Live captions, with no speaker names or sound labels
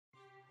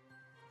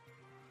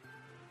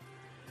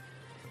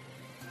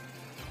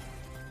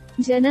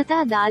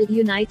Janata Dal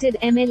United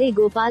MLA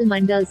Gopal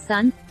Mandal's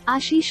son,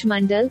 Ashish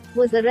Mandal,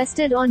 was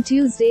arrested on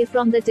Tuesday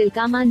from the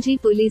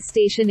Tilkamanji police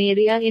station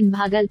area in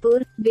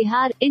Bhagalpur,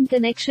 Bihar, in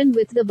connection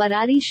with the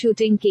Barari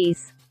shooting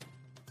case.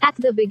 At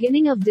the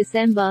beginning of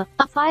December,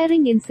 a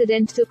firing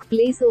incident took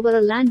place over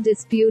a land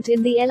dispute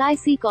in the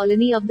LIC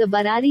colony of the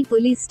Barari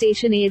police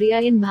station area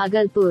in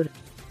Bhagalpur.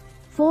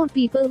 4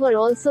 people were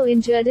also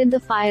injured in the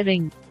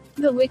firing.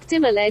 The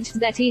victim alleged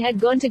that he had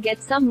gone to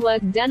get some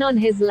work done on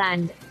his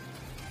land.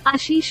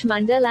 Ashish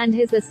Mandal and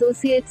his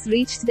associates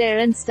reached there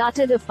and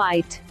started a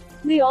fight.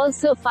 They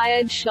also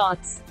fired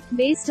shots.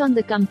 Based on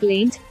the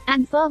complaint,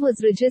 an FIR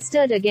was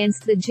registered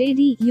against the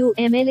JDU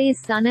MLA's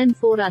son and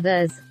 4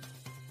 others.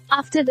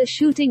 After the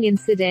shooting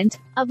incident,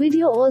 a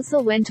video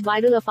also went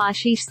viral of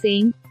Ashish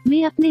saying,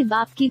 "मैं अपने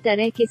बाप की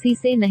तरह किसी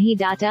से नहीं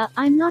डांटा,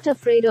 I'm not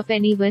afraid of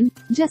anyone,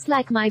 just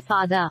like my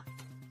father."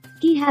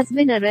 He has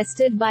been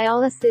arrested by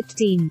our SIT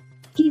team.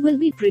 He will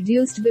be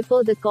produced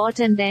before the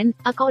court and then,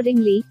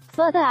 accordingly,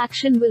 further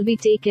action will be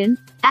taken,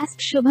 as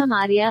Shubham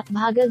Arya,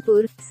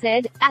 Bhagalpur,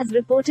 said, as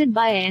reported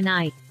by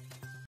ANI.